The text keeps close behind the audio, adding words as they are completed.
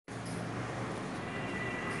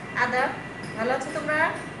আদাব, ভালো আছো তোমরা?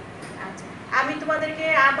 আচ্ছা, আমি তোমাদেরকে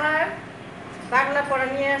আবার বাংলা পড়া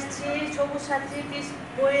নিয়ে আসছি। সবুজ সাথী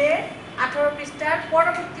বইয়ে 18 পৃষ্ঠার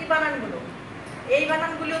পরবর্তী বানানগুলো। এই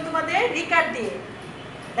বানানগুলো তোমাদের রিকার দিয়ে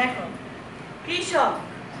দেখো। কৃষক,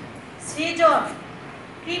 সৃজন,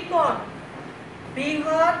 কৃপণ,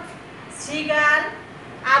 বৃহৎ, শৃগাল,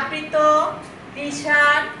 আবৃত,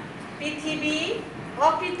 কৃষাণ, পৃথিবী,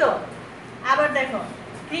 অকৃত। আবার দেখো,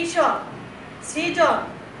 কৃষক, সৃজন,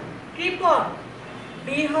 কৃপণ,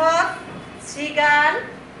 বৃহৎ, শৃগাল,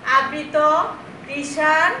 আবৃত,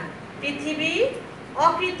 কৃষাণ, পৃথিবী,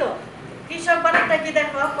 অকৃত। কৃষক বানানটা কি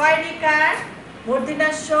দেখো, কয়রিকার, মূর্ধন্য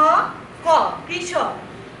ক, কৃষক।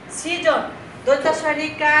 সৃজন,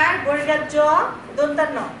 দৈত্যাস্বরিকার, বর্গাজ্য,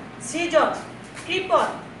 দন্তান্ন, সৃজন। কৃপণ,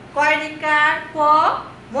 কয়রিকার, ক,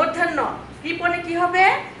 মূর্ধন্য, কৃপণে কি হবে,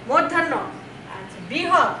 মূর্ধন্য। আচ্ছা,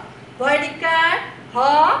 বৃহৎ, বয়রিকার, হ,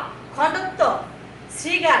 খণ্ডত্ব,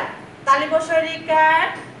 শৃগাল, তালিবস্বরিকার,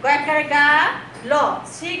 গয়কার গা, ল,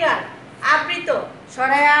 শৃগাল। আবৃত,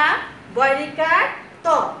 সরায়া, বয়রিকার, ত,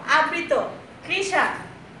 আবৃত। কৃষাণ,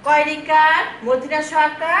 কয়রিকার, মূর্ধন্য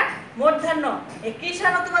আকার, মূর্ধন্য। এই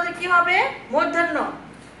কৃষাণ তোমাদের কি হবে, মূর্ধন্য।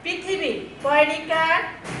 পৃথিবী, কয়রিকার,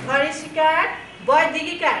 ঘরিশিকার, বয়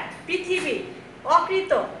দিগিকার, পৃথিবী।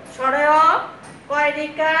 অকৃত, সরয়,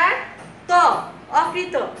 কয়রিকার, ত,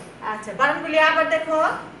 অকৃত। আচ্ছা, বানানগুলি আবার দেখো।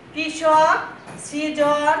 কৃষক,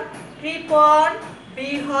 সৃজন, কৃপণ,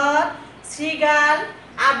 বৃহৎ, শৃগাল,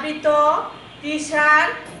 আবৃত, কৃষাণ,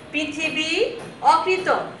 পৃথিবী, অকৃত।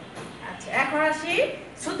 আচ্ছা, এখন আসি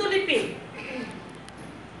শ্রুতলিপি।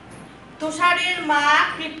 তুষারের মা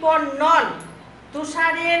কৃপণ নন।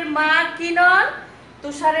 তুষারের মা কি নন?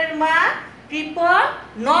 তুষারের মা কৃপণ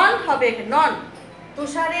নন হবে, নন।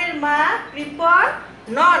 তুষারের মা কৃপণ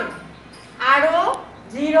নন। আরো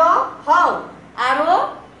দৃঢ় হও, আরো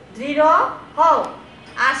দৃঢ় হও।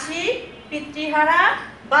 আশিক, পিতৃহারা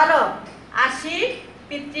বালক, আশিক,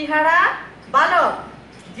 পিতৃহারা বালক।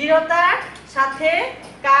 দৃঢ়তার সাথে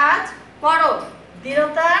কাজ করো,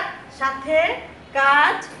 দৃঢ়তার সাথে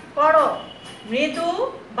কাজ করো। মৃদু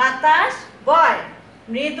বাতাস বয়,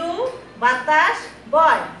 মৃদু বাতাস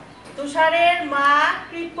বয়। তুষারের মা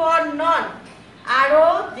কৃপণ নন। আরো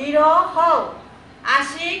দৃঢ় হও।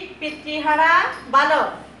 আশিক, পিতৃহারা বালক,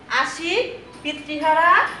 আশিক,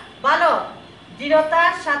 পিতৃহারা বালক।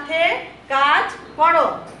 দৃঢ়তার সাথে কাজ করো,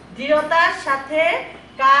 দৃঢ়তার সাথে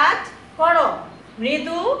কাজ করো।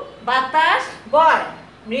 মৃদু বাতাস বয়,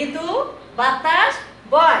 মৃদু বাতাস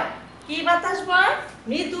বয়। কি বাতাস বয়?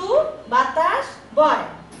 মৃদু বাতাস বয়।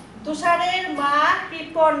 তুষারের মা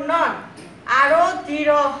কৃপণ নন। আরো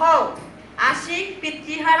দৃঢ় হও। আশিক,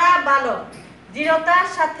 পিতৃহারা বালক। দৃঢ়তার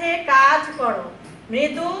সাথে কাজ করো,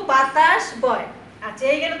 মৃদু বাতাস বয়। আচ্ছা,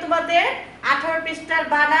 এই গেল তোমাদের 18 পৃষ্ঠার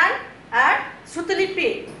বানান আর শ্রুতলিপি।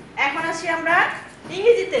 এখন আসি আমরা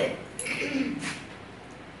ইংরেজিতে।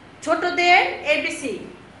 ছোটদের এবিসি,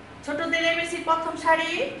 ছোটদের এবিসি প্রথম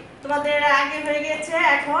সারি তোমাদের আগে হয়ে গেছে।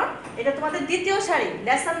 এখন এটা তোমাদের দ্বিতীয় সারি,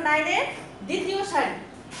 লেসন 9 এর দ্বিতীয় সারি।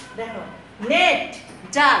 দেখো, নেট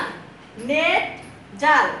জাল, নেট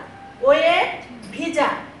জাল। ওয়েট ভিজা,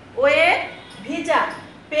 ওয়েট ভিজা।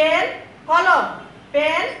 পেন কলম,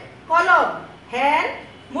 পেন কলম। হ্যান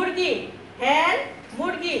মুরগি, হ্যান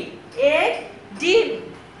মুরগি। এক ডিম,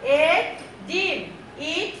 এক ডিম।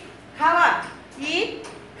 ইট খাওয়া, ইট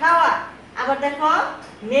খাওয়া। আবার দেখো,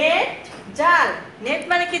 নেট জাল। নেট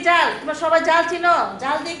মানে কি, জাল। তোমরা সবাই জাল চিনো,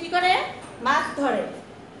 জাল দিয়ে কি করে মাছ ধরে।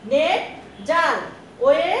 নেট জাল।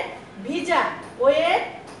 ওয়েট ভিজা, ওয়েট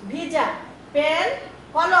ভিজা। পেন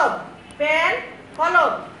কলম, পেন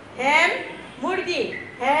কলম। হ্যান মুরগি,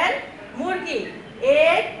 হ্যান মুরগি।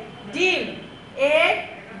 এক ডিম, এক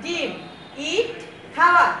ডিম। ইট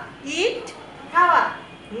খাওয়া, ইট খাওয়া।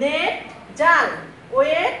 নেট জাল,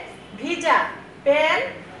 ওয়েট ভিজা, পেন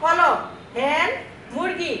কলম, হ্যান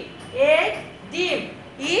মুরগি। এক ডিম,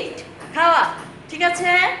 ইট খাওয়া। ঠিক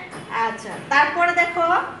আছে? আচ্ছা, তারপরে দেখো,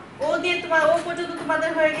 ও দিয়ে তোমার ও পর্যন্ত তোমাদের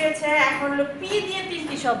হয়ে গেছে। এখন হলো পি দিয়ে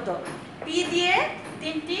 3টি শব্দ, পি দিয়ে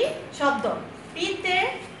 3টি শব্দ। পিতে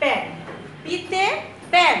প্যান, পিতে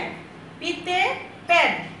প্যান, পিতে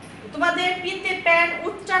প্যান। তোমাদের পিতে প্যান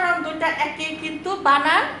উচ্চারণ দুটো একই, কিন্তু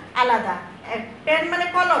বানান আলাদা। প্যান মানে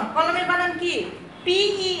কলম, কলমের বানান কি, পি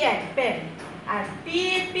ই এন, প্যান। আর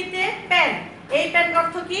পিতে প্যান, এই প্যান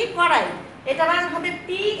অর্থ কি, কড়াই। এটা বানান হবে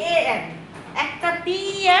পি এ এন। একটা পি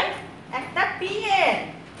এন, একটা পি এন।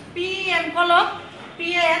 পি এন কলম, পি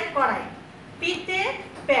এন কড়াই। পিতে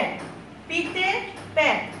প্যান, পিতে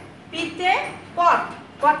প্যান। পিতে পট,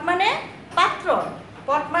 পট মানে পাত্র,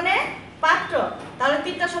 পট মানে পাত্র। তাহলে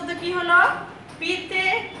 3টা শব্দ কি হলো, পিতে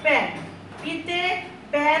প্যান, পিতে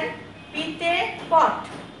প্যান, পিতে পট।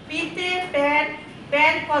 পিতে প্যান,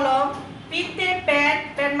 প্যান কলম, পিতে প্যান,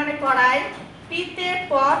 প্যান মানে কড়াই, পিতে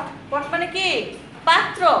পট, পট মানে কি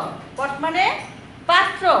পাত্র, পট মানে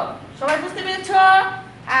পাত্র। সবাই বুঝতে পেরেছো?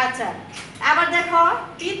 আচ্ছা, আবার দেখো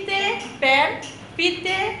পিতে প্যান,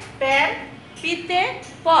 পিতে প্যান, পিতে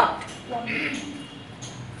পট।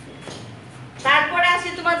 তারপরে আসি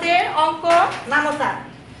তোমাদের অঙ্ক নামতা।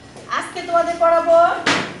 আজকে তোমাদের পড়াবো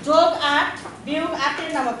যোগ 8 বিয়োগ 8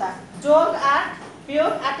 এর নামতা, যোগ 8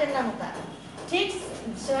 বিয়োগ 8 এর নামতা। ঠিক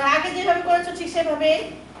আগে যেভাবে করেছো ঠিক সেভাবে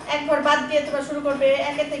এক ঘর বাদ দিয়ে তোমরা শুরু করবে,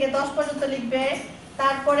 1 থেকে 10 পর্যন্ত লিখবে,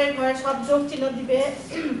 তারপরে ঘরে সব যোগ চিহ্ন দিবে,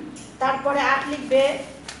 তারপরে 8 লিখবে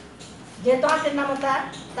যেহেতু 8 এর নামতা,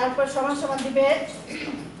 তারপর সমান সমান দিবে,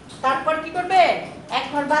 তারপর কি করবে এক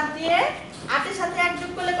ঘর বাদ দিয়ে 8 এর সাথে 1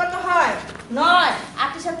 যোগ করলে কত হয় 9,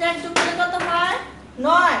 8 এর সাথে 1 যোগ করলে কত হয়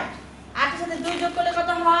 9, 8 এর সাথে 2 যোগ করলে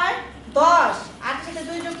কত হয় 10, 8 এর সাথে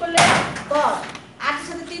 2 যোগ করলে 10, 8 এর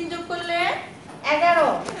সাথে 3 যোগ করলে 11,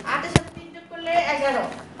 8 এর সাথে 3 যোগ করলে 11,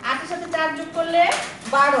 8 এর সাথে 4 যোগ করলে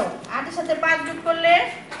 12, 8 এর সাথে 5 যোগ করলে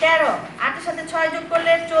 13, 8 এর সাথে 6 যোগ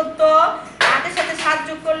করলে 14, 8 এর সাথে 7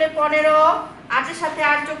 যোগ করলে 15, 8 এর সাথে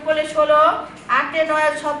 8 যোগ করলে 16, 8 এ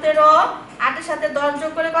 9 17, 8 এর সাথে 10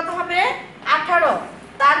 যোগ করলে কত হবে 18।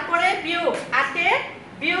 তারপরে বিয়োগ, 8 এ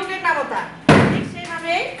বিয়োগের নামতা। ঠিক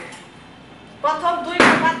সেইভাবে প্রথম 2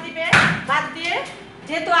 ঘর বাদ দিবে, বাদ দিয়ে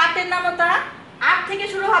যেহেতু 8 এর নামতা 8 থেকে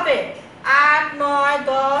শুরু হবে, 8 9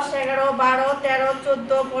 10 11 12 13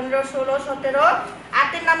 14 15 16 17,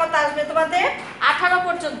 8 এর নামতা আসবে তোমাদের 18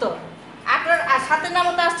 পর্যন্ত। 18 আর 7 এর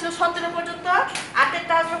নামতা আসছিল 17 পর্যন্ত, 8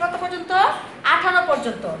 এরটা আসবে কত পর্যন্ত 18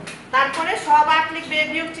 পর্যন্ত। তারপরে সব 8 লিখবে,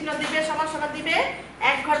 বিয়োগ চিহ্ন দিবে, সমান সমান দিবে,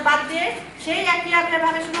 এক ঘর বাদ দিয়ে সেই একই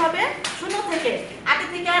ভাবে শুরু হবে 0 থেকে। 8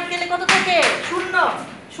 থেকে 8 গেলে কত থাকে 0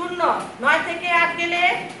 0, 9 থেকে 8 গেলে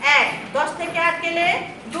 1, 10 থেকে 8 গেলে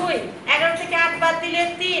 2, 11 থেকে 8 বাদ দিলে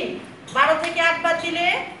 3, 12 থেকে 8 বাদ দিলে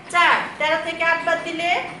 4, 13 থেকে 8 বাদ দিলে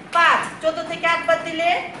 5, 14 থেকে 8 বাদ দিলে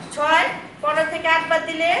 6, 15 থেকে 8 বাদ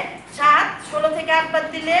দিলে 7, 16 থেকে 8 বাদ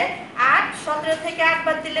দিলে 8, 17 থেকে 8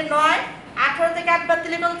 বাদ দিলে 9, 18 থেকে 8 বাদ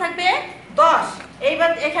দিলে কত থাকবে 10। এইবার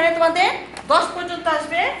এখানে তোমাদের 10 পর্যন্ত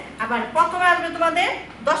আসবে, আবার প্রথমে আসবে তোমাদের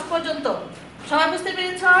 10 পর্যন্ত। সবাই বুঝতে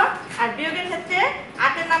পেরেছ? আর বিয়োগের ক্ষেত্রে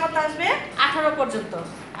 8 এর নামতা আসবে 18 পর্যন্ত।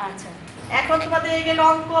 আচ্ছা, এখন তোমাদের এই গেল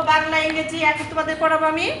অঙ্ক, বাংলা, ইংরেজি। এখন তোমাদের পড়াবো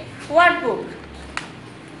আমি ওয়ার্ড বুক।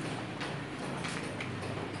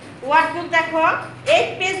 ওয়ার্ড বুক দেখো 8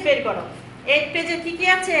 পেজ বের করো। 8 পেজে কি কি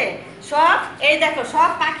আছে সব, এই দেখো সব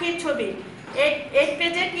পাখির ছবি। 8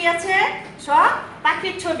 পেজে কি আছে সব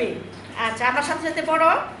পাখির ছবি। আচ্ছা, আমার সাথে সাথে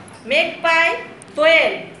পড়ো মেঘ পাই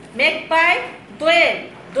দোয়েল, মেঘ পাই দোয়েল।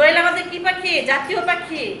 দোয়েল আমাদের কি পাখি? জাতীয়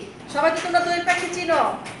পাখি। সবাই তো তোমরা দোয়েল পাখি চিনো।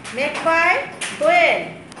 মেঘ পাই দোয়েল।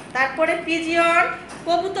 তারপরে পিজিয়ন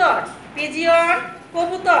কবুতর, পিজিয়ন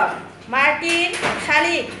কবুতর। মার্টিন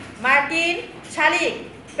শালিক, মার্টিন শালিক।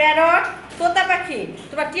 প্যারট তোতা পাখি,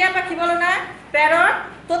 তোমরা টিয়া পাখি বলো না, প্যারট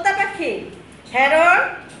তোতা পাখি। হেরন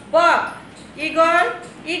বক, ঈগল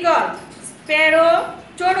ঈগল। স্প্যারো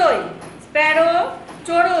চড়ুই, স্প্যারো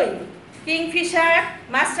চড়ুই। কিংফিশার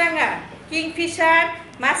মাছরাঙা, কিংফিশার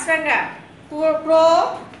মাছরাঙা। ক্রো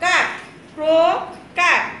কাক, ক্রো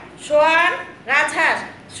কাক। সোয়ান রাজহাঁস,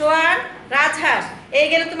 সোয়ান রাজহাঁস। এই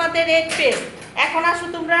গেল তোমাদের 8 পেজ। এখন আসো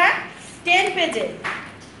তোমরা 10 পেজে।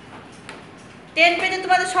 10 পেজে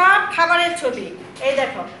তোমাদের সব খাবারের ছবি। এই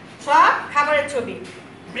দেখো সব খাবারের ছবি।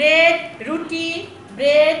 ব্রেড রুটি,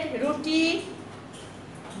 ব্রেড রুটি।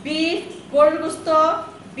 বিফ গরুর গোস্ত,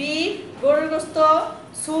 বিফ গরুর গোস্ত।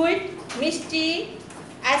 সুইট মিষ্টি।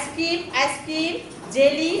 Ice cream ice cream.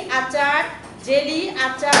 জেলি আচার, জেলি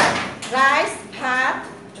আচার। রাইস ভাত,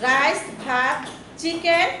 রাইস ভাত।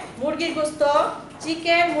 চিকেন মুরগির গোস্ত,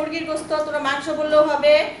 চিকেন মুরগির গোস্ত। তোমরা মাংস বললেও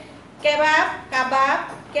হবে। কেবাব কাবাব,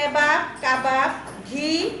 কেবাব কাবাব।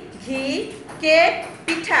 ঘি ঘি। কেক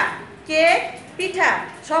পিঠা, কেক পিঠা।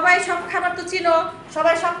 সবাই সব খাবার তো চিনো,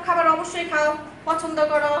 সবাই সব খাবার অবশ্যই খাও, পছন্দ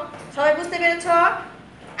করো। সবাই বুঝতে পেরেছ?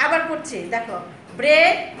 আবার পড়ছি দেখো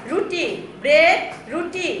ব্রেড রুটি, ব্রেড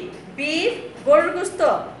রুটি। বিফ গরুর গোস্ত,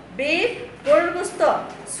 বিফ গরুর গোস্ত।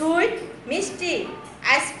 সুইট মিষ্টি।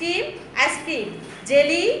 Ice cream ice cream.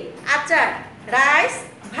 জেলি আচার। রাইস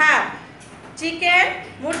ভাত। চিকেন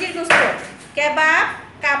মুরগির গোস্ত। কেবাব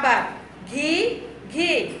কাবাব। ঘি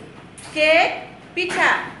ঘি। কেক পিঠা,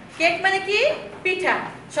 কেক মানে কি পিঠা।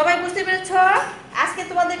 সবাই বুঝতে পেরেছ? আজকে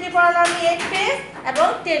তোমাদেরকে পড়ালাম আমি 8 পেজ এবং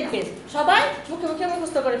 10 পেজ। সবাই মুখে মুখে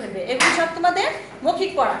মুখস্থ করে ফেলবে। এগুলো সব তোমাদের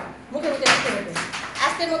মৌখিক পড়া, মুখে মুখে লিখতে হবে।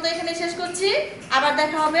 আজকের মতো এখানে শেষ করছি, আবার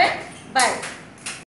দেখা হবে, বাই।